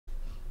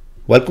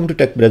Welcome to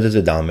Tech Brothers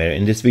with Amir.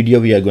 In this video,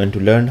 we are going to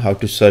learn how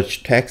to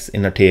search text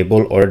in a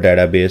table or a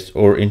database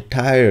or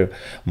entire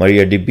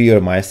MariaDB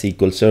or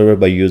MySQL server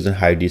by using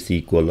Heidi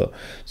SQL.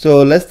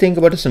 So let's think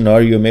about a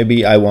scenario.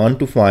 Maybe I want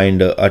to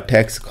find a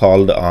text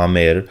called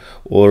Amir,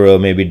 or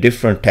maybe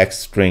different text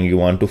string you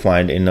want to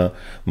find in a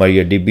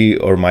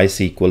MariaDB or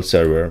MySQL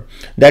server.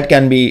 That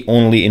can be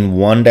only in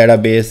one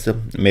database,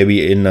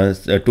 maybe in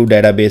two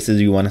databases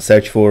you want to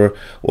search for,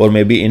 or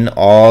maybe in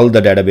all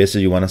the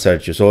databases you want to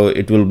search. So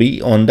it will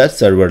be on the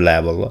server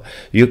level.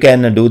 You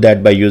can do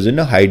that by using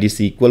a Heidi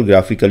SQL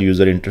graphical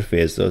user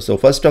interface. So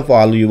first of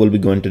all, you will be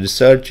going to the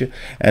search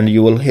and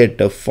you will hit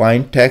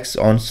find text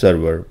on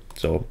server.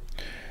 So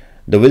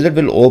the wizard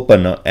will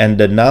open and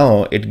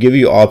now it give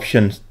you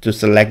options to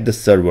select the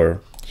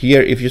server.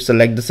 Here, if you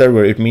select the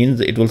server, it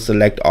means it will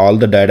select all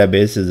the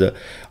databases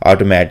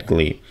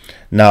automatically.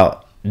 Now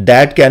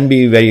that can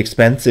be very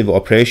expensive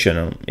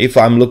operation. If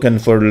I'm looking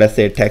for, let's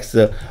say, text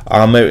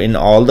Amir in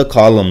all the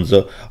columns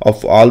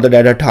of all the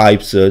data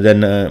types,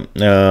 then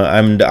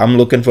I'm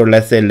looking for,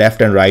 let's say,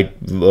 left and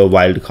right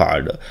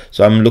wildcard.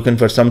 So I'm looking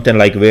for something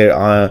like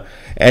where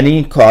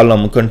any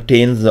column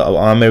contains the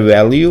Amir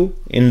value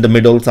in the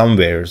middle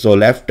somewhere. So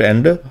left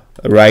and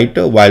right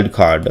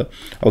wildcard.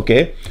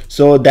 Okay,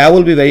 so that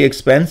will be very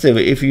expensive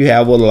if you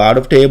have a lot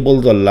of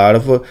tables, a lot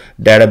of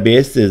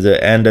databases,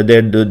 and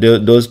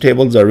those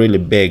tables are really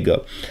big.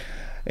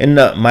 In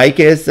my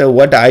case,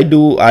 what I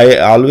do, I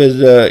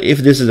always, if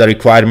this is a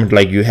requirement,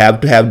 like you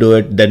have to do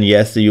it, then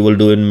yes, you will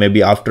do it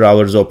maybe after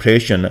hours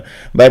operation.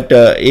 But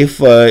if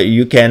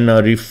you can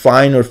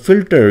refine or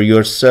filter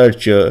your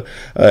search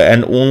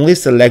and only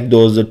select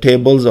those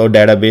tables or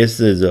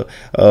databases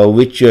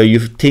which you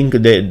think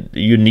that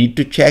you need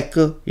to check,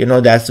 you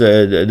know, that's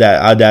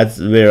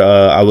where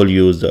I will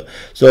use.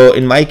 So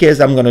in my case,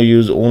 I'm going to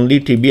use only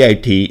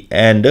TBIT,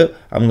 and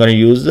I'm going to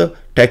use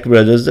Tech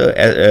Brothers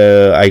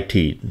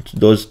IT,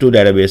 those two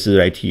databases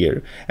right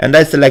here, and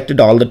I selected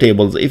all the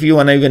tables. If you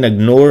want to even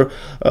ignore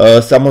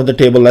some of the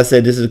table, let's say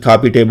this is a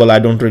copy table, I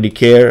don't really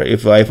care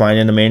if I find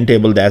in the main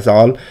table, that's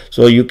all.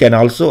 So you can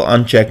also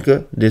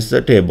uncheck this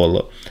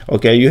table.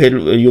 Okay,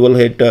 you will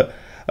hit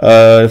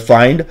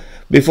find.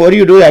 Before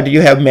you do that,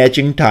 you have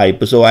matching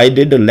type. So I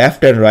did the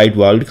left and right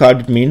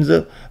wildcard. It means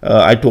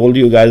I told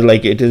you guys,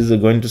 like, it is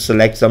going to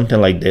select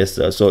something like this.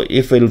 So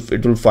if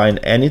it will find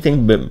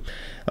anything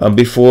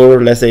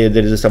before, let's say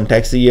there is some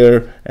text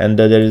here and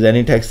there is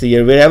any text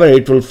here, wherever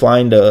it will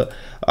find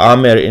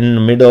Amir in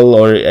the middle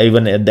or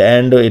even at the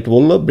end, it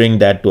will bring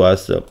that to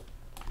us.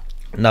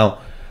 Now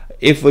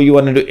if you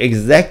want to do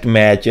exact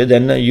match,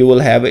 then you will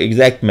have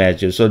exact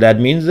match. So that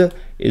means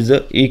is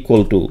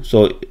equal to.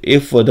 So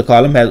if the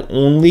column has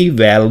only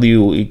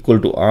value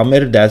equal to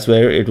Amir, that's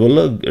where it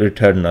will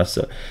return us.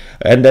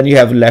 And then you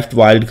have left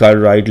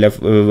wildcard, right left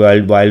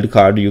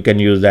wildcard, you can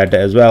use that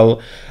as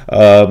well.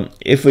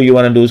 If you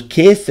want to do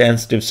case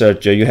sensitive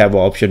search, you have an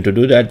option to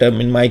do that.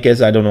 In my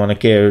case, I don't want to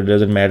care, it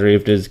doesn't matter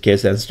if it is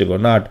case sensitive or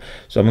not,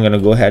 so I'm going to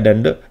go ahead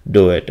and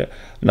do it.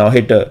 Now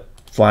hit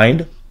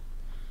find,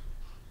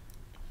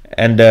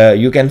 and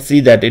you can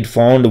see that it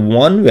found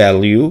one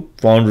value,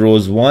 found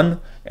rows 1,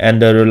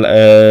 and the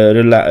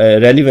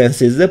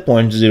relevance is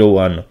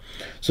 0.01.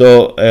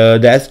 So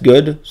that's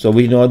good. So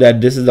we know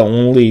that this is the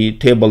only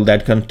table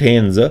that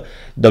contains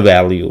the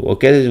value.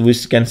 Okay, we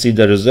can see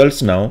the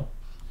results now,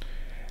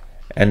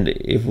 and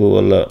if we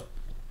will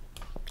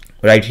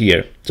right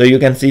here, so you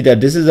can see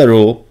that this is a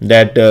row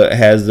that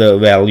has the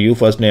value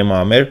first name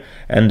Amir,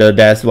 and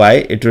that's why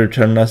it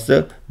returned us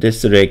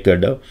this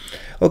record.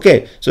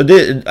 Okay, so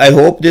I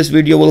hope this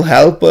video will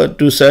help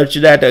to search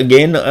that.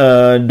 Again,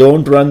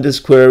 don't run this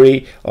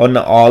query on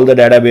all the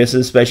databases,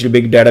 especially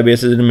big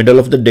databases, in the middle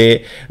of the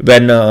day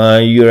when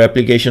your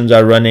applications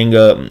are running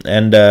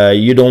and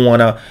you don't want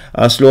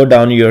to slow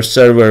down your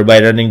server by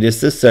running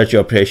this search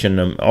operation.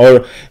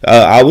 Or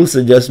I will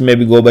suggest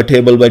maybe go by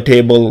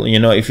table, you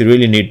know, if you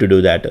really need to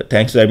do that.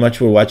 Thanks very much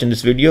for watching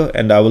this video,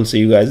 and I will see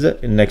you guys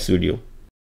in the next video.